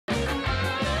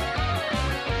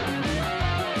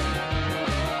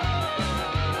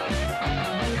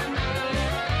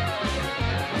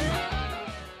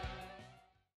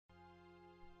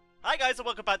guys, and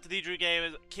welcome back to the Drew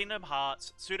Gamers Kingdom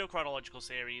Hearts pseudo-chronological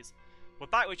series. We're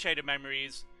back with Shaded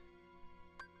Memories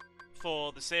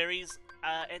for the series.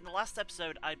 In the last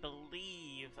episode, I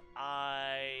believe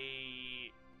I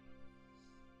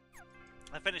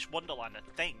finished Wonderland, I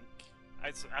think.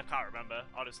 I can't remember,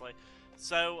 honestly.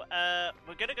 So,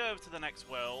 we're gonna go over to the next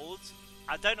world.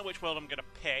 I don't know which world I'm gonna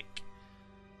pick.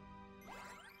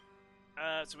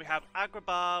 So we have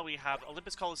Agrabah, we have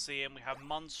Olympus Coliseum, we have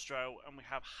Monstro, and we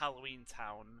have Halloween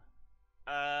Town.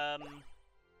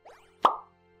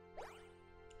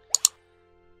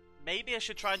 Maybe I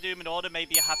should try and do them in order.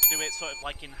 Maybe I have to do it sort of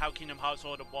like in how Kingdom Hearts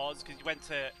order was, because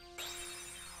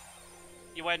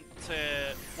you went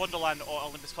to Wonderland or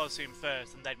Olympus Coliseum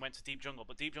first, and then went to Deep Jungle,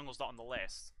 but Deep Jungle's not on the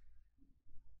list.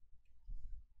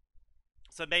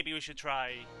 So maybe we should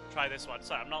try this one.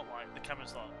 Sorry, I'm not like the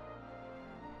camera's not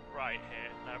right here.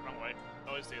 No, wrong way.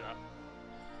 Always do that.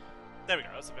 There we go,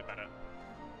 that's a bit better.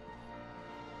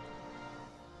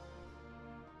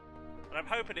 But I'm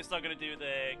hoping it's not going to do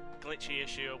the glitchy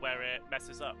issue where it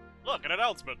messes up. Look, an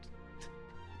announcement!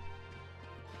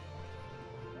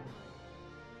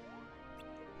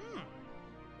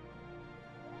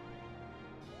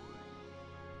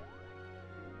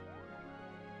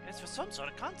 It's for some sort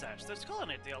of contest. They're calling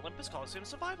it the Olympus Coliseum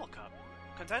Survival Cup.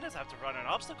 Contenders have to run an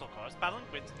obstacle course, battling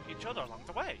with each other along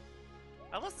the way.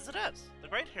 Unless it is. The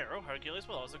great hero, Hercules,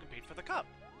 will also compete for the cup.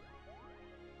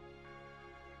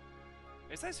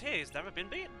 It says here he's never been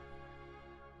beaten.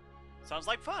 Sounds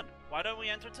like fun. Why don't we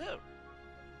enter too?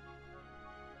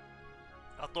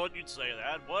 I thought you'd say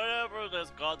that. Whatever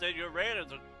this content you're rated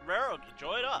to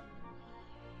join up.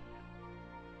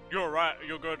 You're right.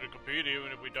 You're going to compete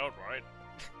even if we don't, right?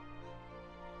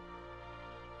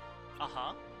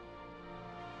 Uh-huh.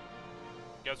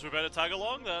 Guess we better tag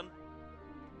along then.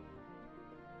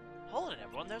 Hold it,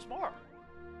 everyone, there's more.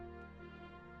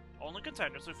 Only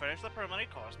contenders who finish the preliminary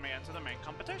course may enter the main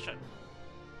competition.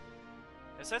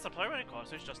 It says the preliminary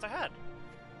course is just ahead.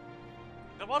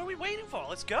 Then what are we waiting for?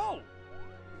 Let's go!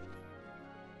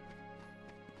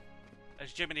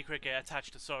 As Jiminy Cricket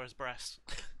attached to Sora's breast.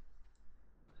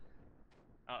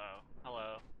 Uh-oh.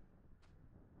 Hello.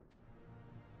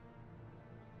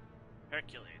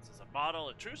 Hercules is a model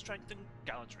of true strength and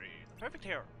gallantry. The perfect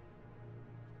hero.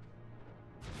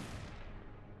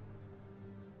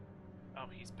 Oh,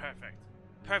 he's perfect.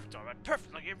 Perfect, alright.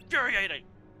 Perfect, like infuriating!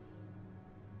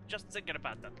 Just thinking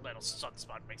about that little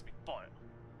sunspot makes me boil.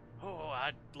 Oh,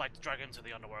 I'd like to drag him to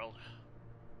the underworld.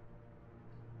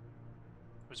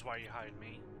 Which is why you hired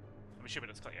me. I'm assuming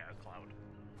it's Cloud.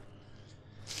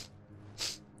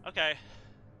 Okay.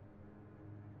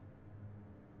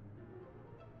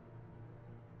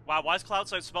 Wow, why is Cloud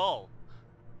so small?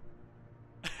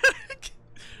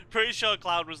 Pretty sure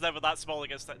Cloud was never that small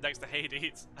next to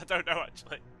Hades. I don't know,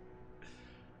 actually.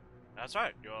 That's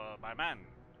right, you're my man.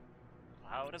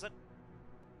 Cloud, is it?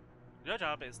 Your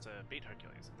job is to beat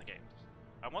Hercules in the game.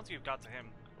 And once you've got to him,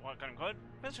 good,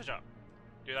 finish your job.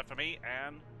 Do that for me,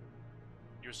 and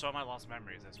you restore my lost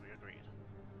memories as we agreed.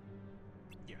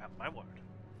 You have my word.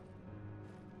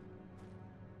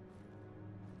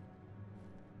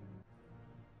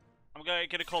 I'm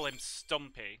gonna call him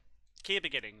Stumpy. Key of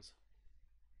Beginnings.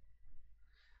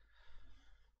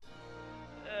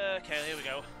 Okay, here we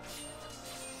go.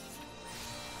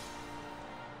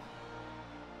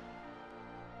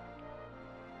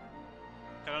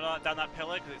 Can I knock down that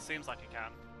pillar? Because it seems like I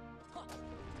can.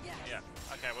 Yeah.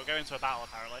 Okay, we're going to a battle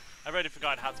apparently. I've already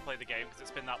forgotten how to play the game because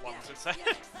it's been that long since then.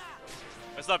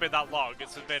 It's not been that long,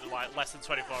 it's been like less than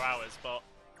 24 hours, but...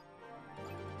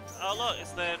 Oh look,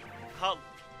 it's the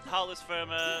Heartless from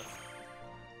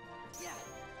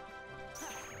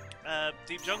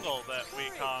Deep Jungle that we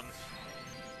can't...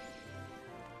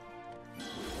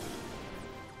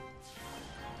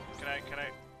 Can I...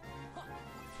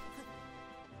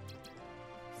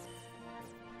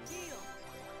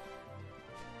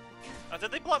 Oh,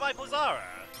 did they block my Blizzara?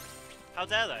 How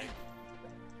dare they?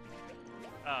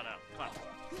 Oh no, come on.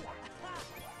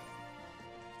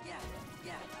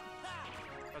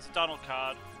 There's a Donald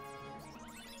card.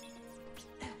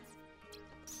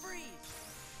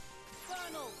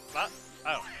 What?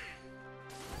 Oh.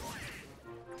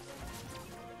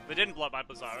 They didn't block my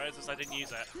Blizzara, it's just I didn't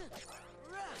use it.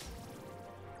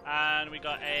 And we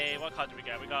got a... What card did we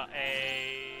get? We got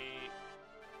a...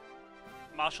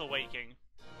 Martial Waking.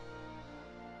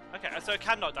 Okay, so I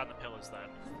can knock down the pillars then.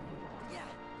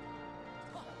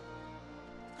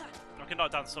 I can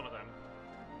knock down some of them.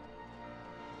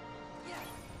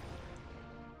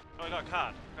 Oh, I got a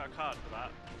card. I got a card for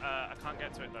that. I can't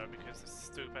get to it though because this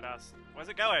stupid ass... Where's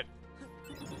it going?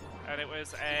 And it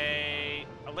was a...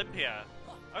 Olympia.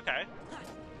 Okay.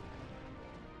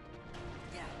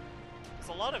 There's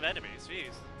a lot of enemies,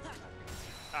 jeez.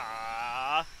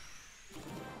 Ah.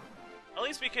 At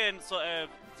least we can sort of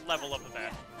level up a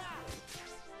bit.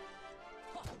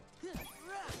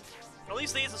 At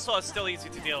least these are sort of still easy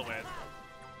to deal with.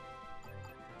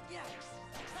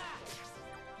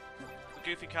 The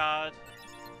Goofy card.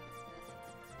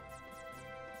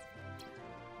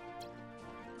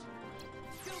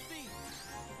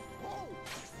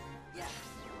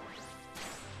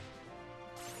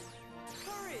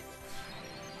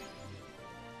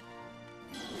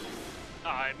 Oh,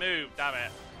 I moved, damn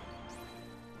it.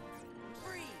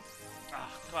 Ah,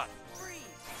 come on.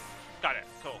 Got it,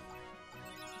 cool.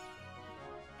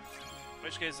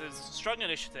 Which gives us strong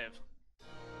initiative.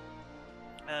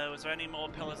 Was there any more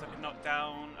pillars I could knock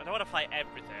down? I don't want to fight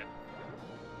everything.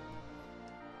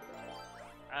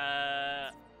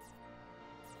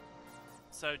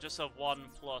 So just a 1+.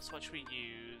 What should we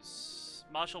use?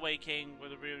 Martial Waking, where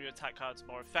the room your attack card's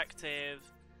more effective.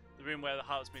 The room where the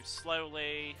hearts move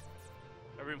slowly.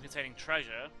 A room containing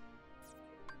treasure.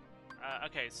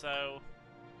 Okay, so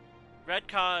red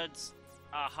cards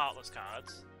are heartless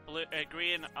cards. Blue,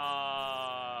 green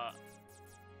are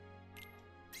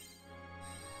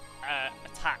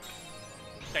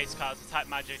attack-based cards, attack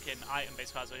magic and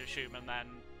item-based cards, I assume, and then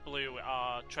blue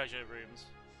are treasure rooms.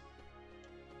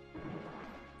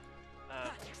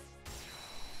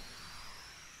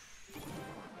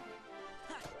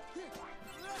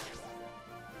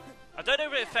 I don't know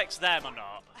if it affects them or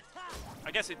not.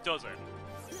 I guess it doesn't.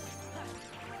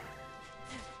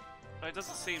 Well, it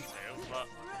doesn't seem to, but...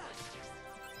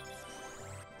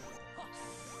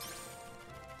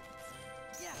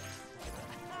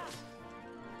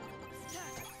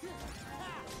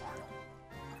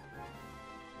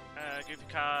 Goofy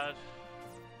card.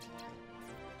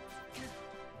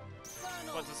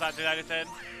 What, does that do anything?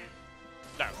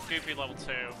 No, Goofy level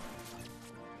 2.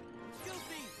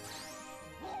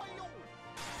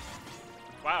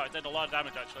 Wow, it did a lot of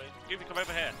damage actually. Goofy, come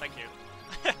over here, thank you.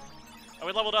 And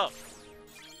we leveled up.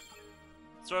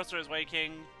 Sorcerer is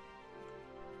waking.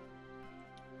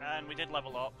 And we did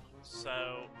level up, so...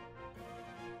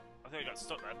 I think we got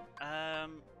stuck then.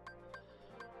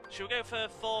 Should we go for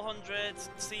 400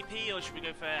 CP or should we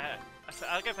go for...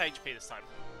 I'll go for HP this time.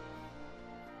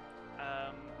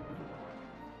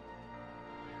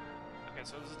 Okay,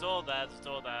 so there's a door there, there's a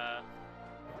door there.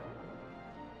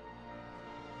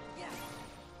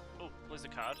 Oh,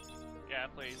 Blizzard card. Yeah,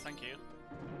 please, thank you.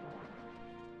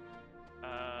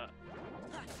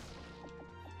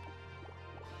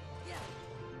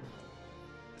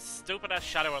 Stupid ass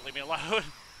shadow won't leave me alone.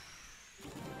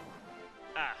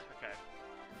 Ah, okay.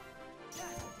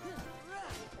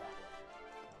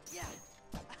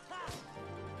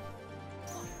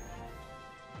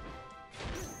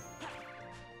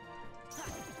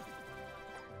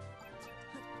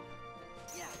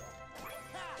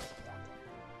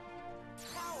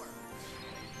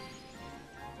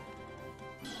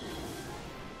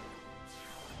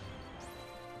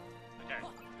 Okay,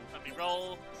 let me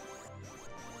roll.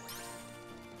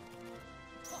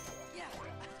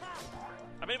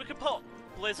 I mean, we could put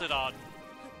Blizzard on.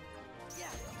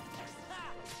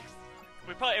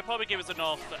 It'll probably give us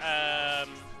enough.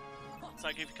 So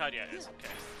I give you card, yeah, it is.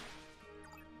 Okay.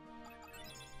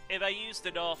 If I used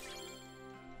enough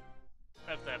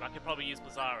of them, I could probably use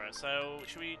Blizzara. So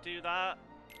should we do that?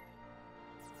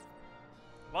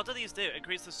 What do these do?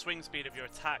 Increase the swing speed of your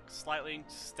attack, slightly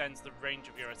extends the range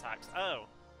of your attacks. Oh.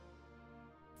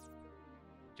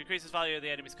 Decreases value of the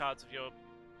enemy's cards of your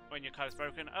when your card is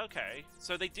broken. Okay,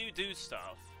 so they do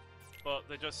stuff, but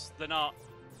they're not.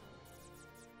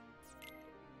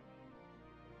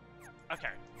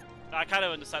 Okay, I kind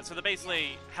of understand. So they're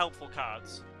basically helpful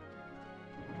cards.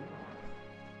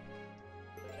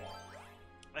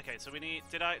 Okay, so we need.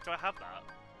 Do I have that?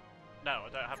 No, I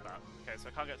don't have that. Okay, so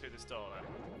I can't get through this door then.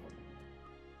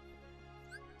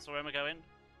 So where am I going?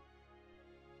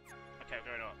 Okay, I'm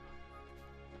going up.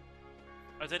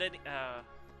 Oh, did any? Oh,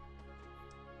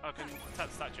 I can attack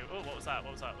the statue. Oh, what was that?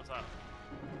 What was that? What was that?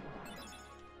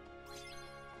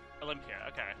 Olympia.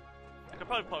 Okay. I could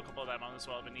probably put a couple of them on as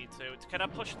well if we need to. Can I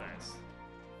push this?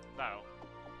 No.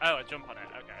 Oh, I jump on it.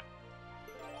 Okay.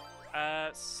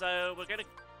 So we're gonna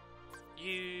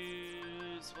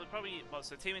use. We'll probably. Well,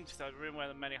 so team into a room where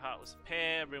the many heartless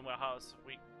appear. A room where heartless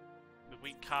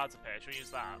weak cards appear. Should we use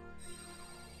that?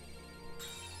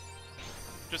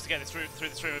 Just to get this through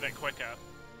this room a bit quicker.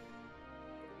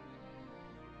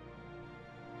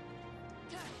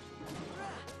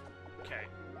 Okay.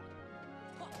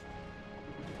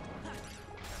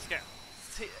 Let's get.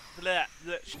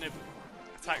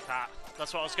 Attack that.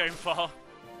 That's what I was going for.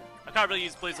 I can't really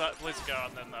use Blizzago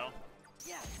on them though.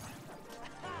 Yeah.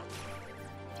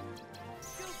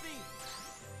 Excuse me.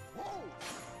 Whoa.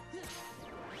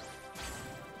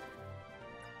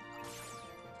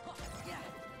 Yeah.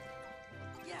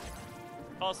 Yeah.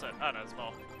 Also, oh no, there's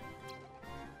more.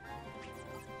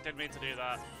 Didn't mean to do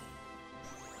that.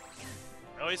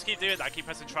 I always keep doing that. I keep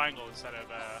pressing triangle instead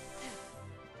of.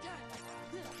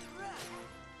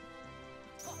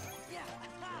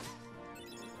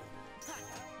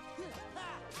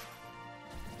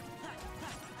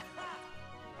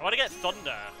 I want to get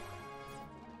Thunder.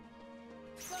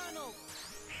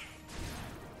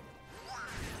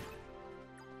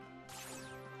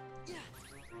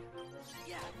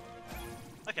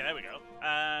 Okay, there we go.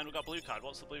 And we got blue card.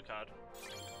 What's the blue card?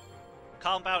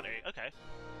 Calm Bounty. Okay.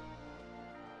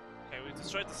 Okay, we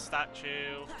destroyed the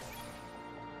statue.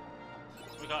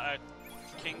 We got a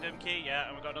Kingdom Key, yeah,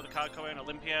 and we got another card coming,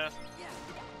 Olympia.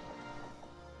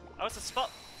 Oh, it's a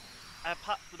spot. A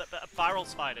barrel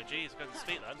spider. Jeez, couldn't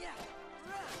speak then.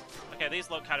 Okay,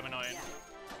 these look kind of annoying.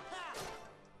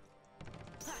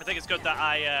 I think it's good that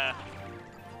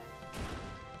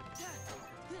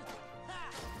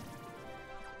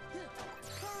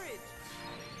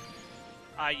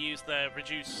I use the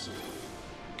reduce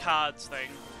cards thing.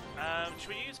 Should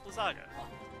we use Blizzago?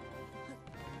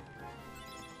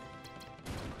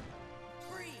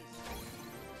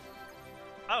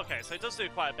 Oh, okay, so it does do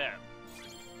quite a bit.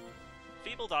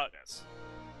 Feeble Darkness.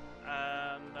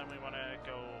 And then we want to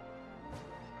go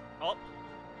up.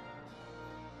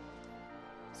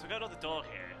 So we got another door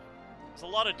here. There's a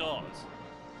lot of doors.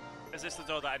 Is this the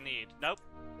door that I need? Nope.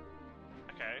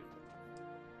 Okay.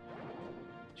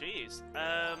 Jeez.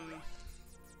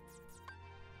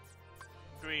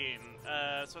 Green.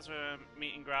 Supposed to be a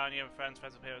meeting ground. You have friends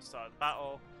appear at the start of the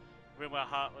battle. Room where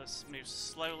Heartless moves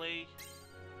slowly.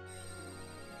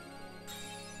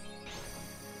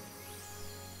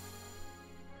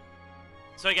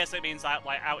 So I guess it means that,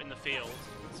 like, out in the field.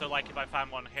 So, like, if I find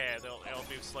one here, it'll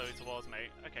move slowly towards me.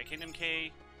 Okay, Kingdom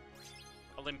Key.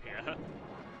 Olympia.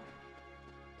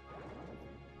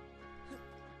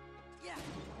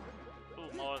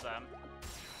 Ooh, more of them.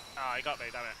 Ah, he got me,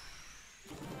 damn it.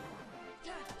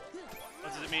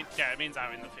 What does it mean? Yeah, it means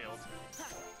out in the field.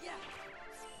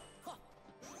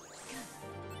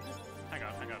 Hang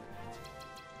on, hang on.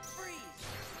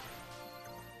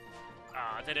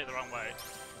 Ah, I did it the wrong way.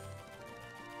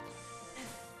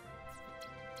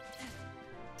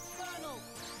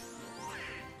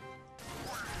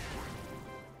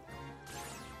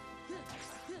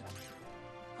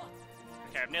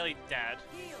 Okay, I'm nearly dead,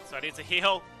 so I need to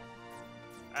heal.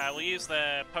 We'll use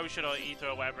the potion or ether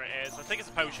or whatever it is. I think it's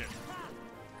a potion.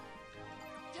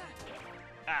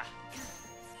 Ah.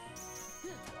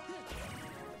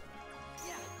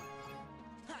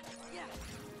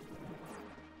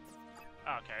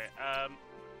 Okay,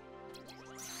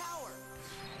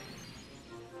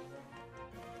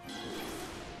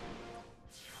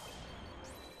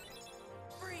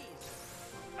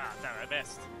 Ah, damn it, I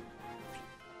missed.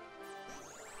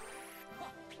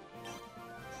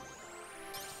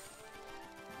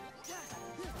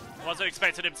 I wasn't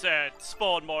expecting him to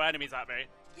spawn more enemies at me.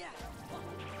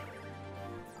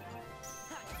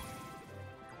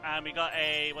 And we got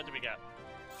a... what did we get?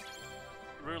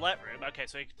 Roulette room. Okay,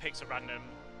 so he picks a random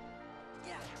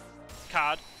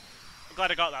card. I'm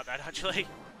glad I got that then, actually.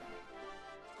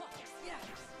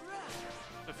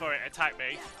 Before it attacked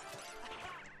me.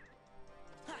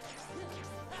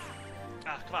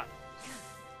 Ah, come on.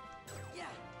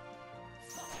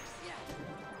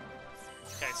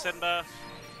 Okay, Simba.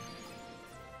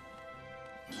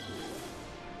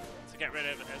 To get rid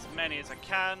of as many as I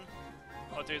can.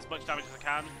 Or do as much damage as I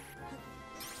can.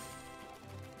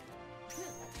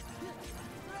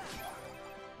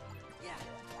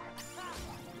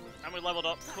 And we leveled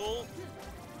up. Cool.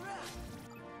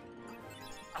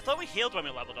 I thought we healed when we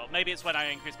leveled up. Maybe it's when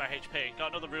I increased my HP.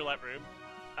 Got another roulette room.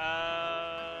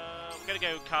 We're gonna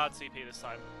go card CP this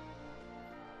time.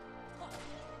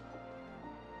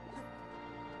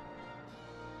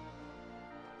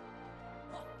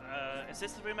 Is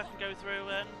this the room I can go through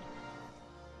then?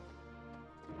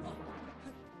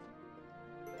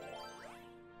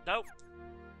 Nope.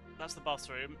 That's the boss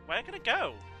room. Where can I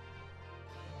go?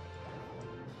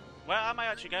 Where am I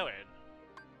actually going?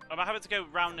 Am I having to go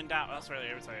round and down? That's really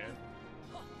irritating.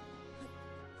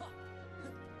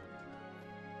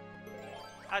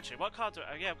 Actually, what card do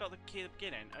I... yeah, I've got the key at the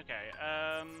beginning. Okay,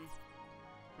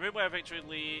 room where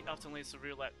victory often leads to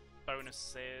roulette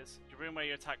bonuses. Your room where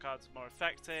your attack cards are more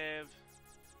effective.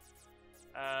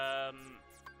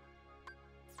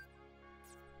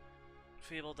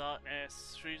 Feeble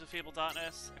Darkness. Should we use a Feeble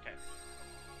Darkness? Okay.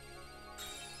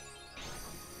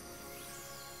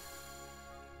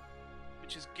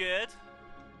 Which is good.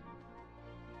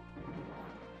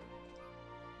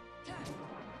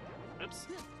 Oops.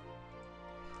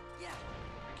 Yeah.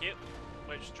 Thank you.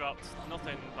 Which dropped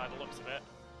nothing by the looks of it.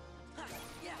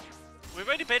 Yeah. We've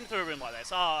already been through a room like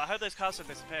this. Oh, I hope those cards have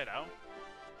disappeared now.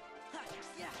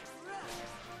 Yeah.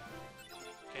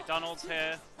 Okay, Donald's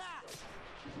here.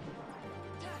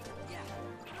 Yeah.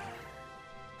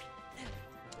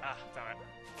 Ah, damn it.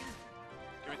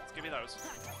 Give me those.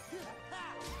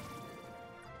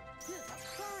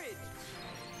 Courage.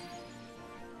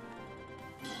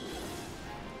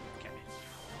 Okay.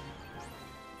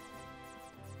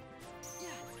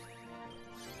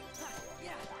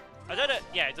 Yeah. I don't know.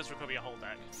 Yeah, it does recover your whole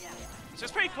deck. Yeah. So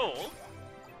it's pretty cool.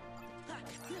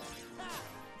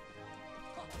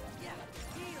 Yeah.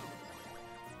 Heal.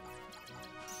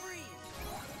 Freeze.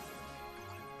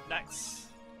 Nice.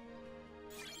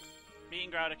 Meeting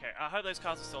ground, okay. I hope those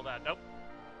cards are still there. Nope.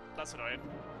 That's annoying.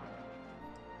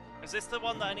 Is this the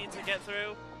one that I need to get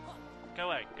through? Go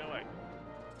away, go away.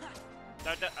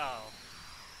 No, no, oh.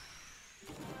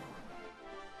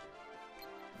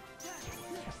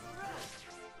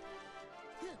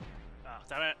 Oh,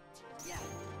 damn it. Yeah.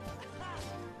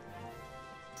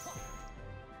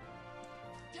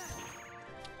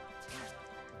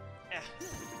 Eh.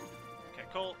 Okay,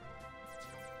 cool.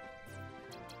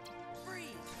 Freeze.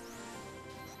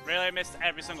 Really, I missed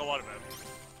every single one of them.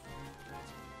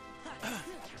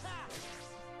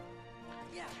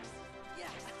 Yeah. Yeah.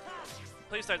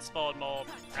 Please don't spawn more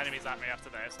enemies at me after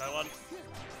this. I want...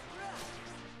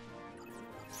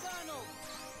 Donald.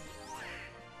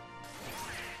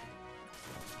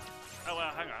 Oh,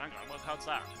 well, hang on. What card's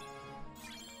that?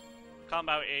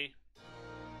 Combo E.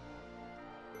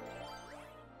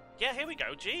 Yeah, here we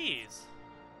go. Jeez.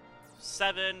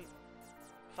 7,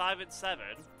 5 and 7.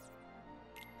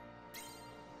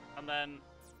 And then...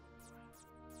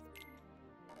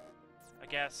 I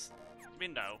guess... I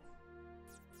mean, no.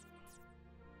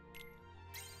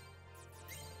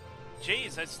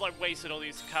 Jeez, I just like wasted all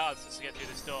these cards just to get through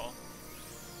this door.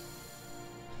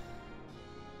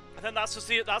 And then that's just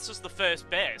the first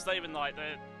bit. It's not even like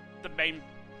the main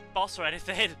boss or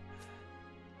anything.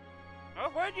 Oh,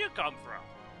 where'd you come from?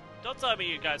 Don't tell me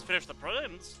you guys finished the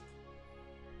prelims.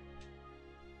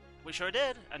 We sure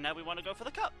did, and now we want to go for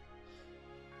the cup.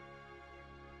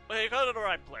 Well, you got to the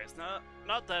right place.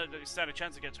 Not that you stand a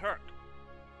chance against Herc.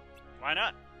 Why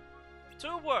not?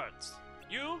 2 words.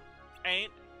 You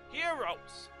ain't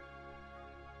heroes.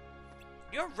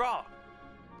 You're wrong.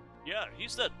 Yeah, he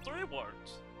said 3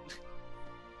 words.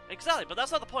 Exactly, but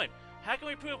that's not the point. How can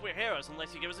we prove we're heroes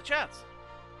unless you give us a chance?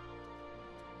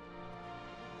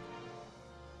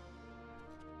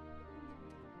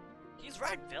 He's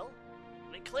right, Phil.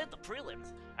 We cleared the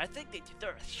prelims. I think they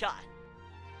deserve a shot.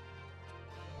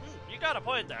 You got a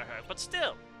point there, Herc, but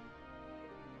still.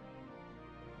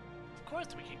 Of course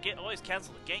we can always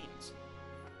cancel the games.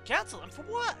 Cancel them for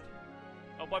what?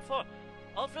 Oh, what for?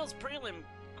 All Phil's prelim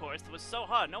course was so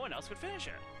hard no one else could finish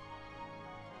it.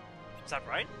 Is that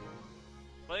right?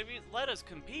 Well, if you let us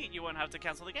compete, you won't have to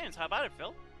cancel the games. How about it,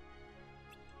 Phil?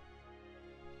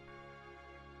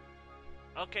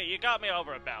 Okay, you got me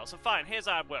over a barrel, so fine, here's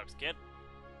how it works, kid.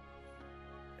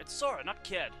 It's Sora, not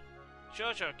Kid.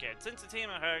 Sure, kid. Since your team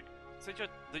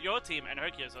and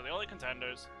Hercules are the only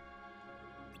contenders...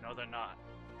 No, they're not.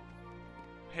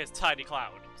 Here's Tiny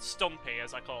Cloud. Stumpy,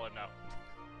 as I call him now.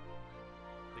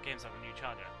 The games have a new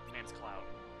challenger. His name's Cloud.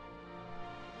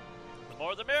 The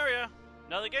more the merrier.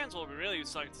 Now the games will be really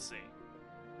exciting to see.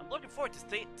 I'm looking forward to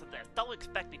this. Don't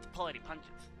expect me to pull any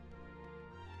punches.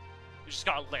 You just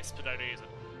got a lisp for no reason.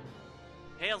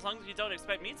 Hey, as long as you don't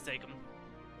expect me to take them.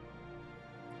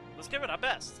 Let's give it our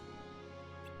best.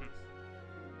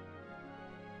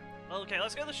 Well, okay,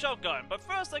 let's get the show going, but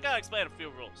first I gotta explain a few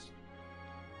rules.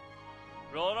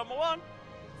 Rule number 1,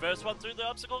 first one through the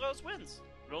obstacle course wins.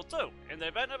 Rule 2, in the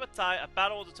event of a tie, a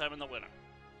battle will determine the winner.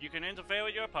 You can interfere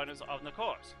with your opponents on the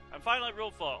course. And finally,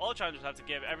 rule 4, all challengers have to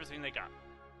give everything they got.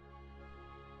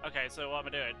 Okay, so what am I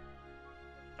doing?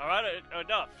 Alright,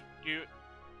 enough.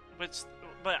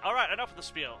 Alright, enough of the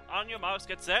spiel. On your marks,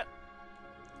 get set.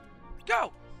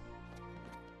 Go!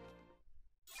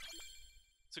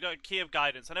 So we got a key of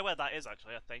guidance. I know where that is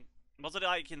actually, I think. Wasn't it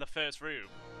like in the first room?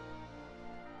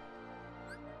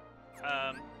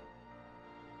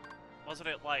 Wasn't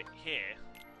it like here?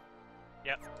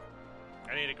 Yep.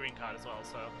 I need a green card as well,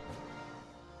 so...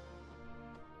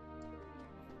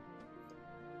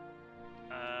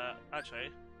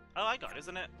 Actually... Oh, I got it,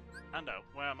 isn't it? Ando,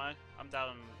 where am I? I'm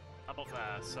down about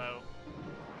there? So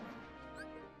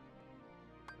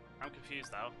I'm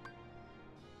confused now.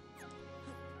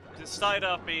 'Cause it started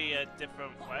off be a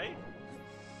different way.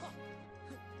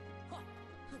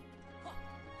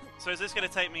 So is this going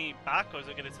to take me back, or is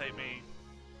it going to take me...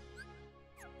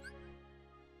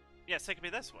 Yeah, it's taking me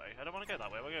this way. I don't want to go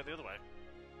that way. I want to go the other way.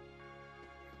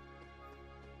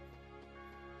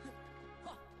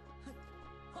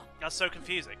 That's so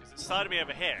confusing, because it started me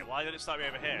over here. Why did it start me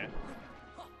over here?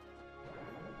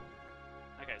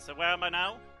 Okay, so where am I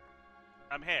now?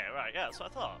 I'm here, right, yeah, that's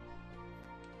what I thought.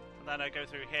 And then I go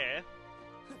through here.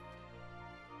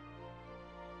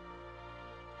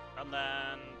 And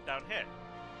then down here.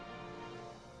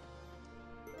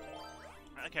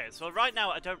 Okay, so right now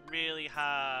I don't really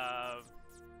have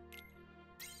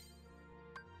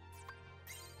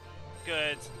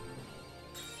good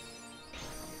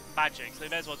magic, so I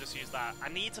may as well just use that. I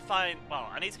need to find, well,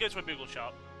 I need to go to a Moogle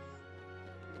shop.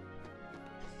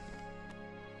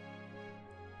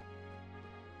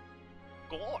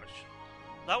 Gosh,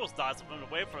 that was nice of him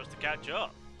to wait for us to catch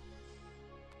up.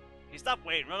 He stopped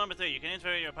waiting. Rule number 3, you can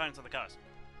interview your opponents on the coast.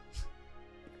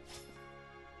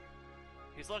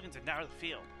 He's looking to narrow the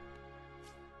field.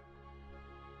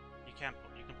 You can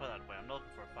put that away. I'm not looking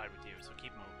for a fight with you, so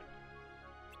keep moving.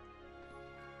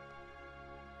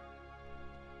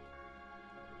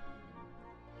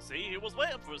 See, he was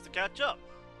waiting for us to catch up.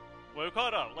 We're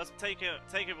caught up. Let's take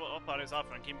him up on his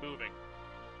offer and keep moving.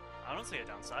 I don't see a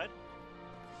downside.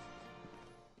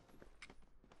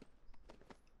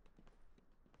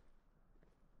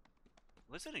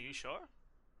 Listen, are you sure?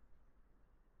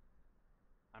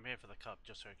 I'm here for the cup,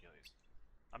 just Hercules.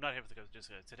 I'm not here for the cup,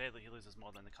 just today he loses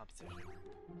more than the competition.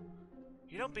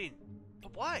 You don't mean...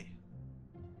 But why?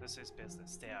 This is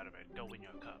business. Stay out of it. Go win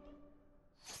your cup.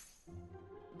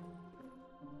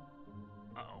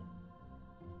 Uh-oh.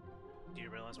 Do you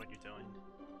realize what you're doing?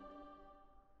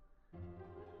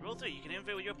 Rule 3, you can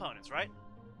interview with your opponents, right?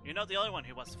 You're not the only one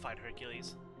who wants to fight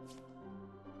Hercules.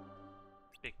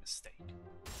 Big mistake.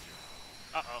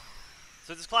 Uh-oh.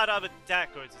 So does Cloud have a deck,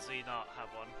 or does he not have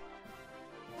one?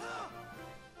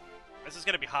 This is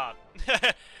gonna be hard.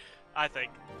 I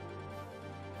think.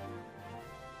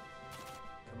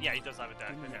 Yeah, he does have a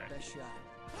deck, okay.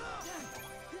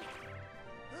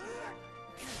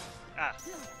 Ah.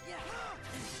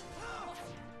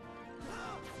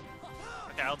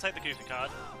 Okay, I'll take the Goofy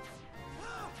card.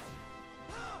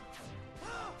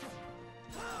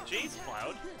 Jeez,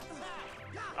 Cloud.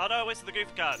 Oh no, I wasted the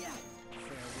Goofy card.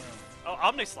 Oh,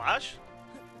 Omni Slash?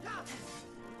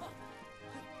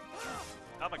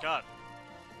 Oh my god.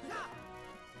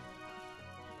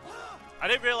 I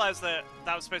didn't realize that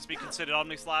that was supposed to be considered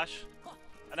Omni Slash.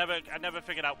 I never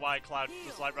figured out why Cloud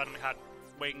was like randomly had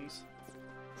wings.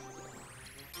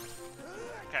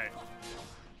 Okay.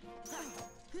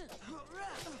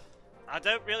 I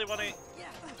don't really want to...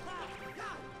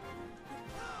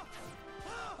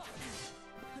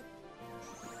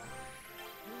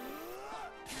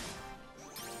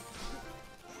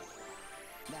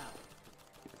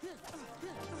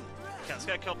 Okay, let's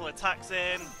get a couple of attacks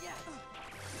in.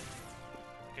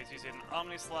 Okay, he's using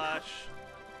Omni Slash.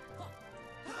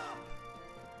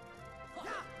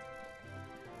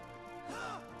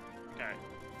 Okay.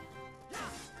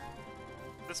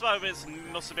 This one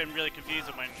must have been really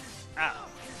confusing when... Ah.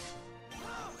 Is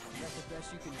that the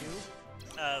best you can do?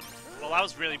 Well, that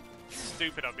was really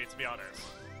stupid of me, to be honest.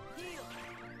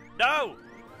 No!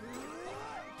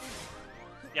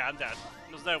 Yeah, I'm dead.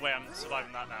 There's no way I'm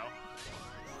surviving that now.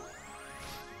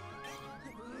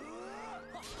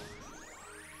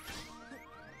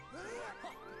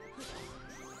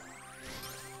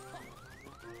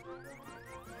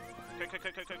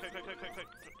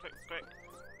 Quick.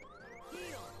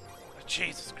 Oh,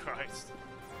 Jesus Christ.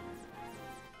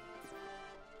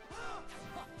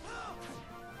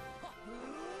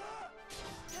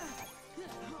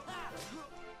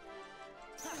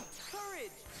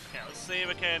 Yeah, let's see if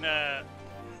we can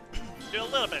do a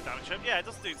little bit of damage to him. Yeah, it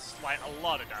doesn't do like a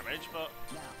lot of damage, but...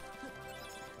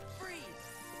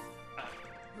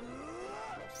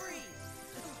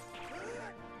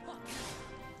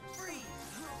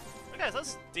 Okay, so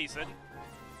that's decent.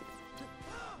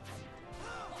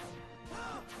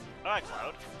 Alright,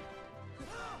 Cloud.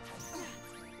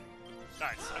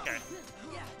 Nice, okay.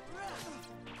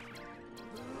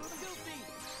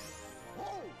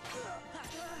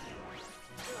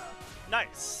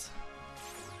 Nice.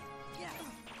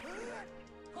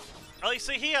 At least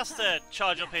so he has to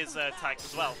charge up his attacks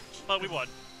as well, but we won.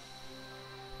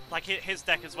 Like his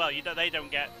deck as well. You know, they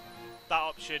don't get that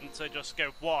option to just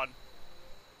go one.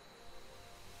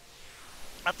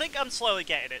 I think I'm slowly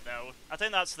getting it though. I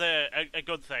think that's a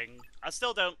good thing. I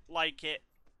still don't like it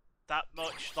that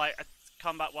much, like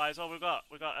combat wise. Oh, we got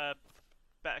a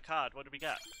better card. What did we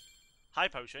get? High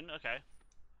potion. Okay.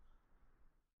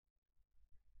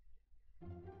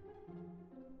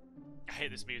 I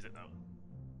hate this music though.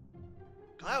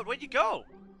 Cloud, where'd you go?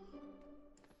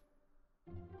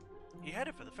 He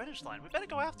headed for the finish line. We better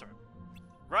go after him.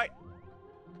 Right.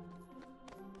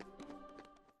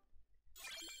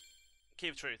 Key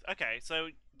of Truth. Okay, so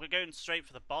we're going straight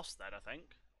for the boss then, I think.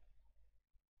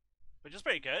 Which is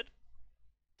pretty good.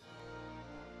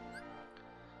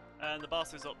 And the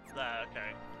boss is up there,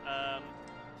 okay.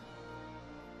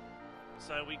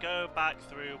 So we go back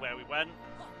through where we went.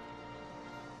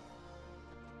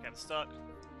 Getting stuck.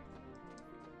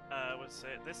 Was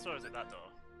it this door or is it that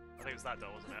door? I think it was that door,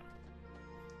 wasn't it?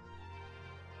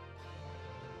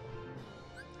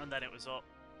 And then it was up.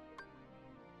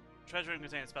 Treasure room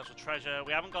contains special treasure.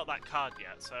 We haven't got that card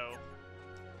yet, so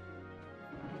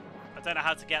I don't know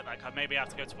how to get that card. Maybe I have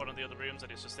to go to one of the other rooms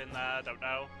and it's just in there. I don't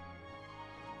know.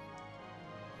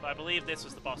 But I believe this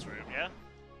was the boss room, yeah?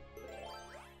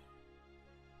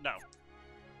 No.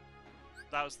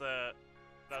 That was the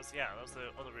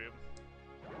other room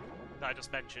that I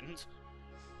just mentioned.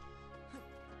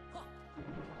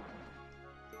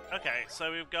 Okay,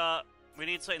 so we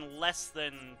need something less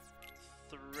than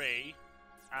 3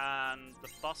 and the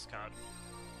boss card.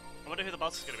 I wonder who the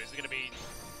boss is going to be. Is it going to be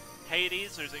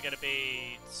Hades or is it going to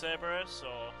be Cerberus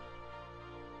or...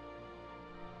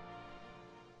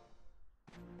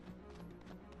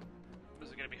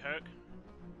 Is it going to be Herc?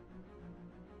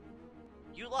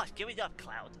 You lost. Give it up,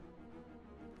 Cloud.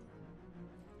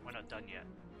 We're not done yet.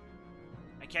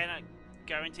 I cannot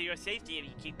guarantee your safety if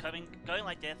you keep going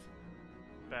like this.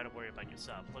 Better worry about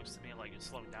yourself. Looks to me like you're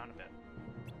slowing down a bit.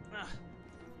 Ugh.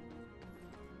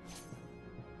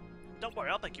 Don't worry,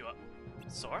 I'll pick you up.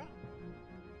 Sora?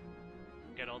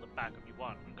 Get all the backup you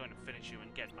want. I'm going to finish you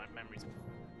and get my memories.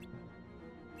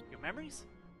 Your memories?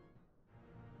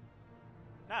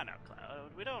 No,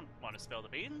 Cloud. We don't want to spill the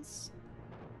beans.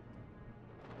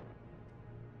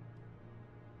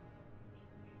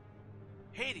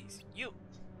 Hades, you!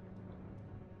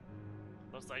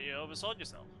 Looks like you oversold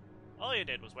yourself. All you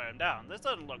did was wear him down. This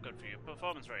doesn't look good for your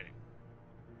performance rating.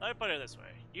 Let me put it this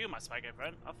way. You, my spy game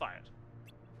friend, are fired.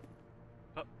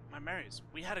 But, my memories,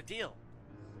 we had a deal.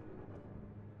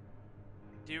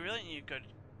 Do you really think you could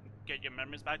get your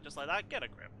memories back just like that? Get a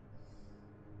grip.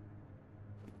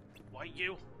 Why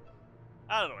you?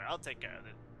 I don't know, I'll take care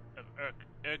of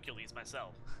Hercules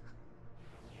myself.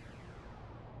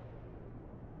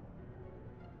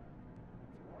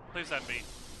 Please let me.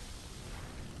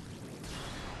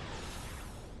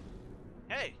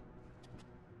 Hey!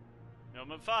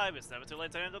 Number 5, it's never too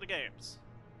late to enter the games.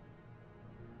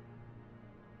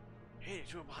 Hey,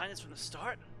 you were behind us from the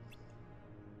start?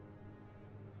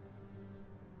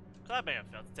 Cloud may have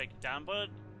failed to take you down, but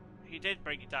he did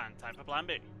bring you down. Time for plan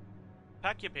B.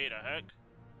 Pack your Peter, Herc.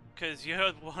 Cause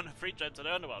you're the one a free trip to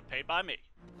the underworld, paid by me.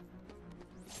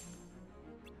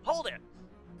 Hold it!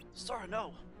 Sora,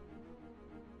 no!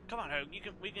 Come on, Herc,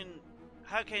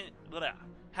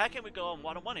 how can we go on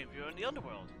one-on-one if you're in the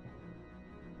underworld?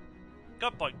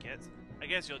 Good point, kids. I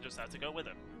guess you'll just have to go with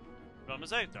him. No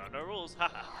mistake, there are no rules,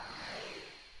 haha.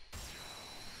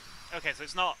 Okay, so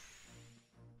it's not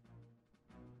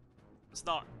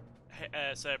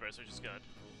Cerberus, which is good.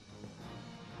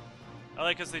 I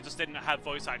like because they just didn't have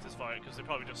voice actors for it, because they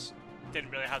probably just didn't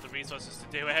really have the resources to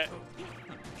do it.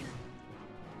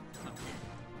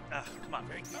 Come on,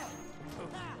 Rick.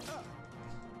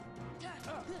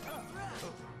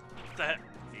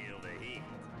 Feel the heat.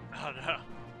 Oh no.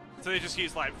 So they just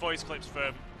use like voice clips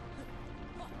from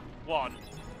 1.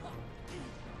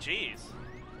 Jeez.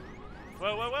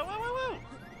 Whoa, whoa, whoa, whoa, whoa, whoa!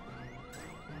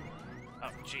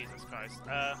 Oh, Jesus Christ.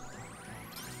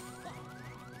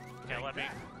 Okay, let me...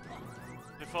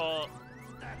 Before...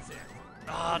 That's it.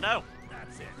 Oh, no!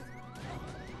 That's it.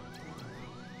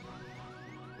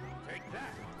 Take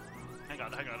that. Hang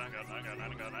on. Take that.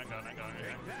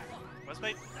 Where's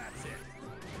me? That's it.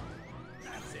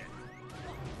 That's it.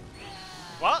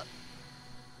 What?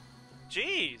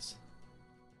 Jeez!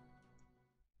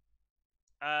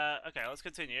 Okay, let's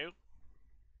continue.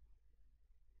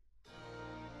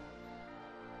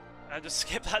 And just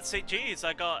skip that scene. Jeez,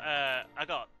 I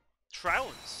got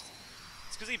trounced.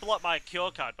 It's because he blocked my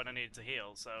cure card when I needed to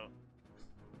heal, so...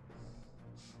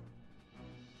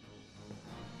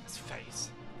 His face.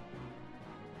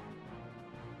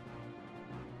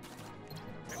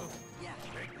 Yeah.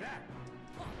 Take that.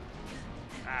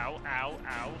 Ow, ow,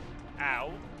 ow,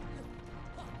 ow.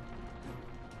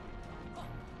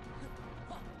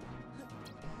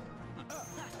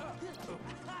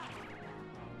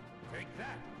 Take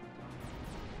that.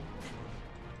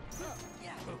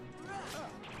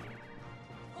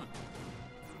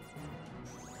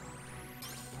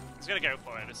 He's gonna go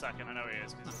for it in a second, I know he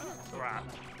is, because crap.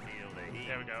 Feel the heat.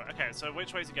 There we go. Okay, so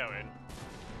which way is he going?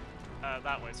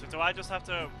 That way. So do I just have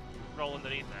to roll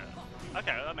underneath it?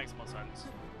 Okay, that makes more sense.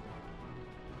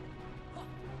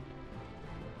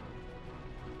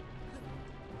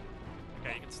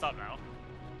 Okay, you can stop now.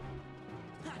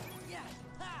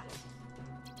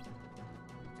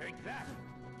 Take that.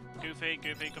 Goofy,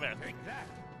 Goofy, come here. Take that.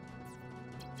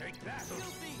 Take that.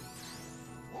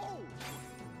 Whoa.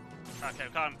 Okay,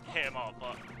 we can't hit him off,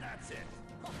 but... That's it.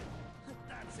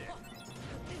 That's it.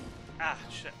 Ah,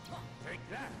 shit. Take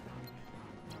that.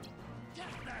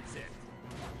 That's it.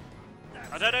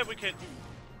 I don't know if we could...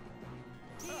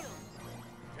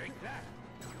 Take that.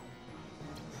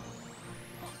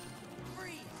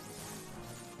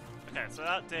 Okay, so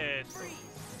that did...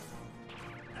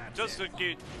 That's Just it.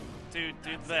 to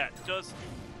do that. Just...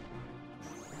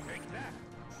 Take that.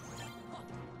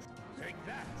 Take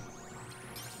that.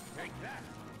 Take that.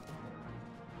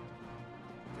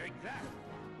 Take that.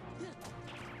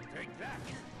 Take that.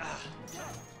 Ah,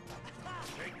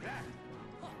 Take that.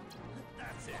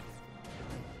 That's it.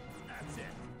 That's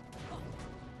it.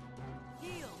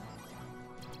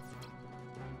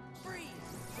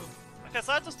 okay,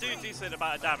 so that just do a decent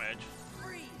amount of damage.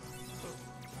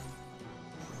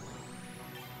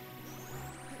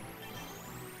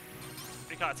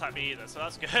 He can't attack me either, so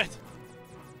that's good.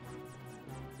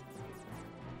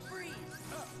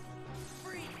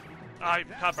 Ah, he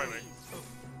can't break me.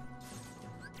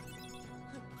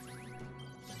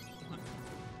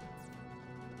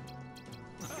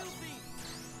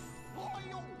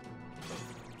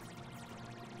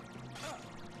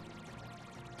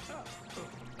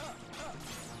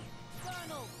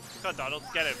 Come on, Donald,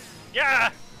 get him.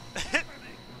 Yeah!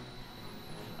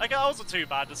 Like, that wasn't too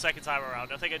bad the second time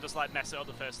around. I think I just, like, messed it up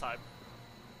the first time.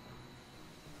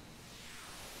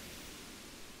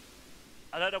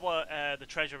 I don't know what the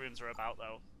treasure rooms are about,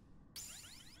 though.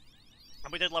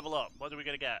 And we did level up. What are we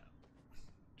going to get?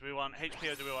 Do we want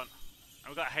HP or do we want... And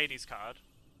we got a Hades card.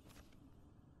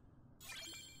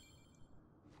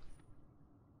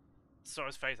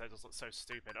 Sora's face, that just looks so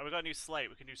stupid. Oh, we got a new slate.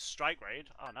 We can do Strike Raid.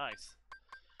 Oh, nice.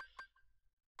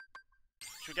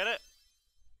 Should we get it?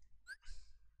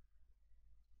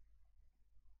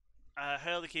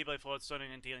 Hurl the Keyblade forward,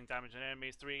 stunning and dealing damage on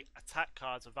enemies. 3 attack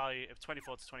cards of value of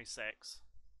 24 to 26.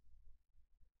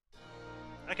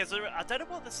 Okay, so I don't know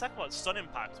what the second one, Stun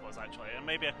Impact, was actually, and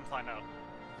maybe I can find out.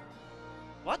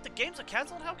 What? The games are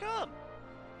cancelled? How come?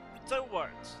 Don't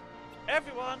worry.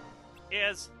 Everyone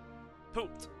is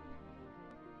pooped.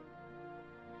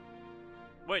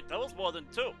 Wait, that was more than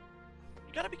 2. You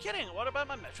gotta be kidding. What about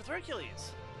my match with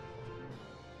Hercules?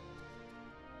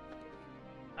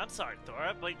 I'm sorry,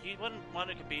 Thora, but you wouldn't want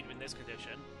to compete in this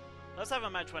condition. Let's have a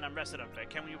match when I'm rested up a bit.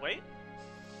 Can we wait?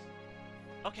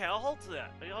 Okay, I'll hold to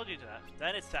that. I'll hold you to that.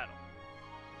 Then it's settled.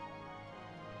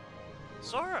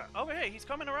 Sora! Oh, hey, he's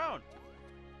coming around.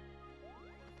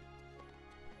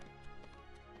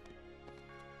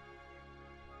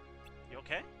 You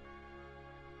okay?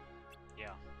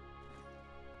 Yeah.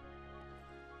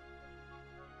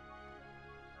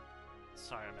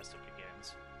 Sorry I messed up your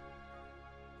games.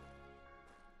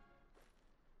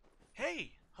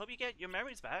 Hey! Hope you get your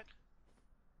memories back.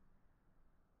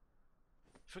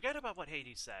 Forget about what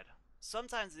Hades said.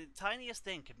 Sometimes the tiniest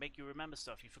thing can make you remember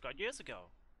stuff you forgot years ago.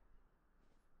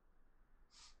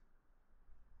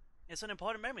 It's an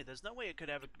important memory. There's no way it could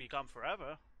ever be gone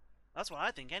forever. That's what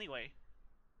I think anyway.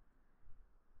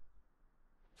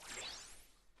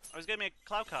 Oh, he's giving me a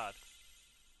cloud card.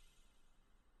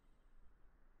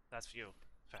 That's for you,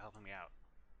 for helping me out.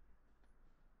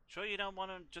 Sure you don't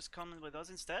want to just come with us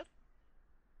instead?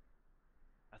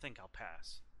 I think I'll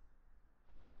pass.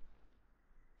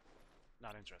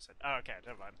 Not interested. Oh, okay,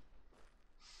 never mind.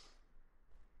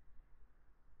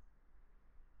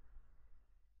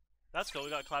 That's cool, we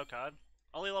got a cloud card.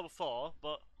 Only level 4,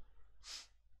 but...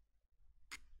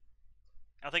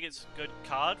 I think it's a good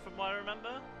card from what I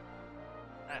remember.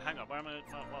 Hey, hang on, where am I...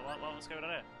 What's going on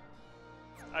here?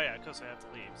 Oh yeah, of course I have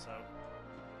to leave, so...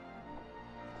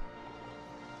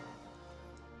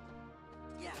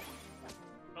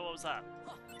 Oh, what was that?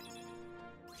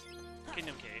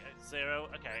 Kingdom Key, 0.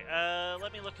 Okay,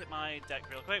 let me look at my deck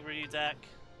real quick. Review deck.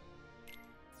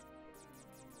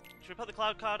 Should we put the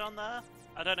cloud card on there?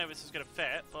 I don't know if this is going to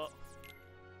fit, but...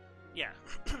 Yeah,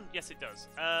 yes it does.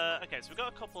 Okay, so we've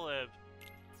got a couple of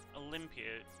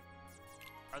Olympia.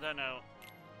 I don't know.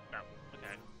 No,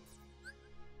 okay.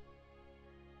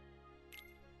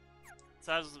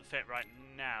 So that doesn't fit right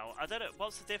now. I don't know,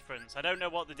 what's the difference? I don't know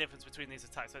what the difference between these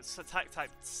attacks. So it's attack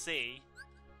type C.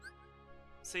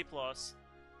 C plus.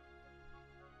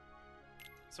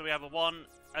 So we have a 1,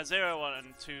 a 0, 1,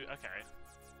 and 2. Okay.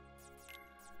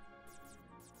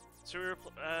 Should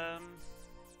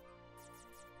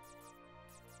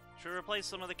we replace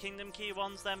some of the Kingdom Key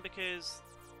ones then, because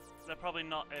they're probably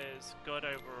not as good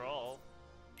overall.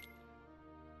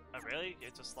 Oh really?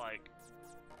 It's just like...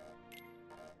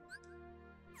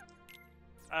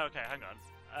 Oh, okay, hang on.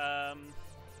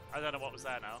 I don't know what was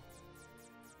there now.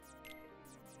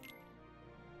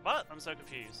 What? I'm so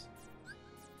confused.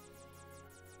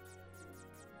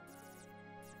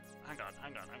 Hang on.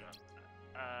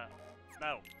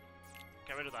 No.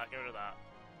 Get rid of that, get rid of that.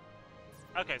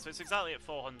 Okay, so it's exactly at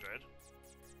 400.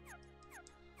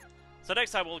 So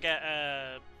next time we'll get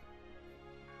a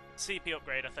CP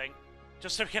upgrade, I think.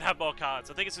 Just so we can have more cards.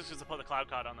 I think it's just because I put the cloud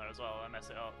card on there as well and mess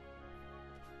it up.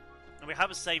 And we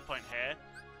have a save point here.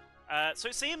 So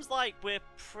it seems like we're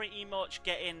pretty much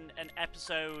getting an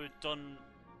episode done...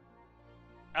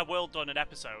 A world done an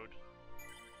episode.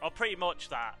 Or pretty much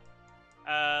that.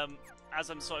 As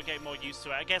I'm sort of getting more used to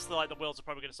it. I guess the worlds are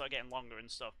probably going to start getting longer and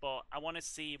stuff, but I want to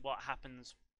see what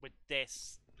happens with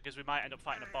this, because we might end up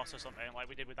fighting a boss or something, like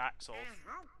we did with Axel. I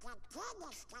hope the kid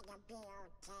is gonna be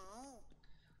okay.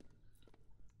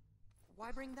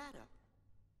 Why bring that up?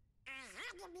 I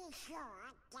had to be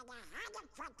sure that I hadn't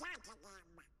forgotten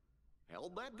him.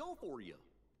 How'd that go for you?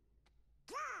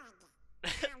 Good.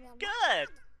 Good!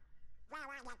 Well,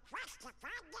 I request to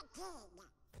find the king.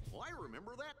 Well, I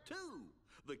remember that too.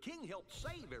 The king helped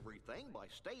save everything by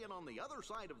staying on the other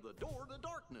side of the door to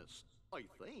darkness, I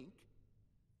think.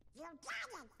 You got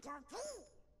it, Goofy.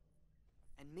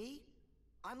 And me?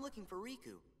 I'm looking for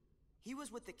Riku. He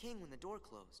was with the king when the door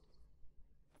closed.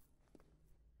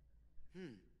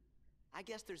 I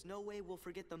guess there's no way we'll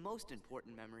forget the most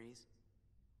important memories.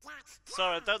 That's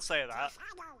So good, don't say that. 'cause I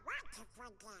don't want to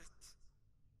forget.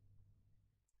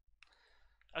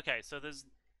 Okay, so there's...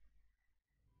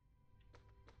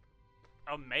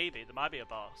 Oh, maybe. There might be a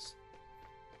boss.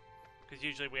 Because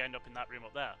usually we end up in that room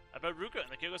up there. I bet Ruka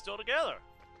and the king are still together.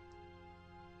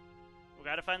 We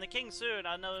gotta find the king soon.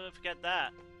 I'll never forget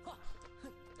that.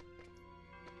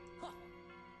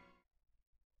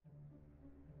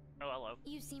 Oh, hello.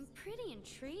 You seem pretty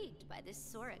intrigued by this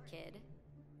Sora kid.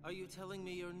 Are you telling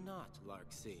me you're not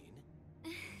Larxene?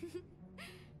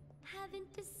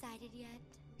 Haven't decided yet.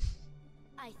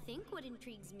 I think what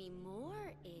intrigues me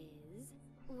more is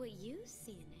what you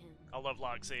see in him. I love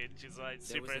Larxene. She's like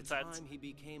There super was a intense. time he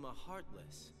became a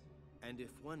Heartless. And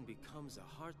if one becomes a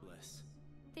Heartless...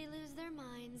 They lose their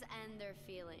minds and their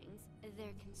feelings.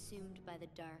 They're consumed by the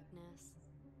darkness.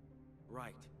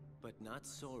 Right, but not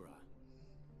Sora.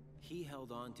 He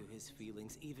held on to his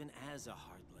feelings even as a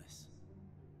Heartless.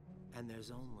 And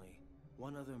there's only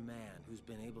one other man who's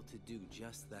been able to do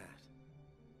just that.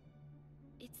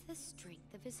 It's the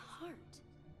strength of his heart.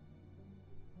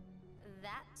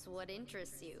 That's what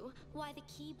interests you. Why the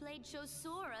Keyblade shows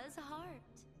Sora's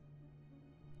heart.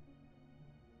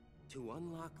 To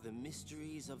unlock the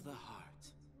mysteries of the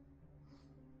heart.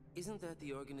 Isn't that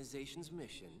the organization's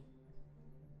mission?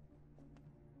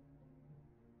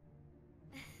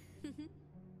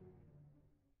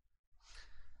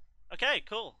 Okay,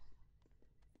 cool.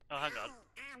 Oh, hang on.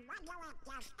 I wonder if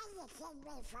there's anything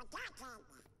we've forgotten.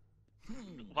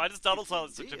 Why does Donald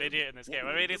sound such an idiot in this game?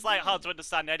 I mean, it's like hard to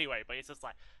understand anyway, but it's just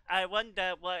like, I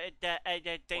wonder what I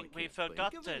thing we've can't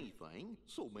think forgotten. of anything,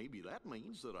 so maybe that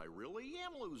means that I really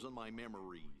am losing my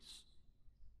memories.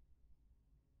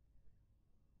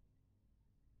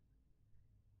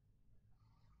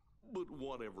 But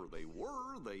whatever they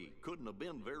were, they couldn't have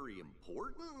been very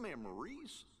important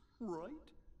memories,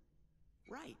 right?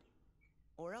 Right.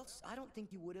 Or else I don't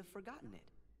think you would have forgotten it.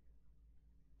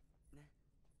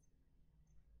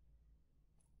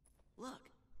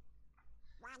 Look,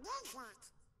 What is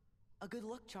it? a good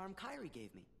luck charm Kairi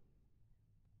gave me.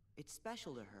 It's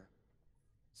special to her,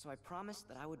 so I promised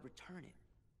that I would return it.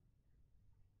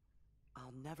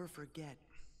 I'll never forget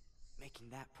making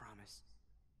that promise.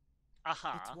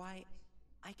 It's why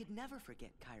I could never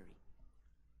forget Kairi.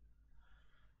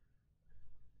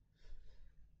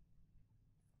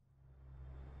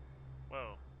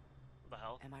 Whoa. What the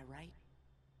hell? Am I right,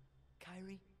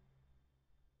 Kairi?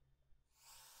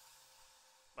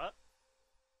 What?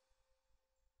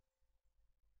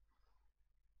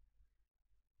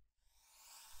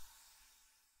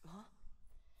 Huh?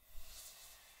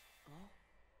 Oh?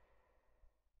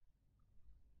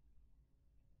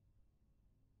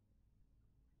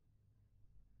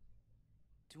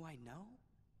 Do I know?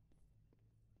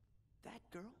 That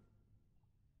girl?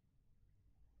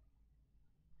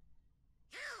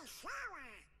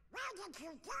 Where did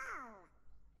you go?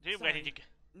 Dude, where did Sorry. you go?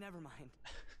 Never mind.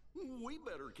 We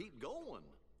better keep going.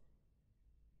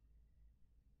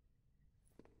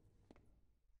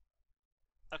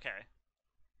 Okay.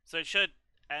 So it should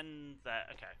end there.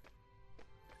 Okay.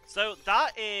 So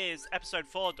that is episode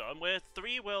 4 done. We're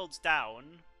 3 worlds down.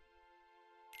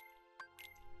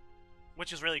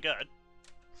 Which is really good.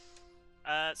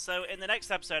 So in the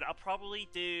next episode, I'll probably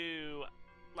do...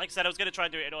 Like I said, I was going to try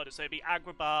and do it in order. So it'd be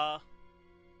Agrabah,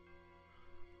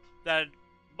 then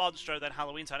Monstro, then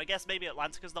Halloween Town. I guess maybe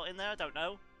Atlantica's not in there, I don't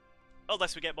know.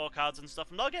 Unless we get more cards and stuff.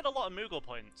 I'm not getting a lot of Moogle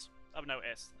points, I've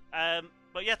noticed.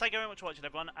 But yeah, thank you very much for watching,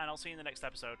 everyone, and I'll see you in the next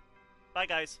episode. Bye,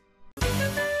 guys.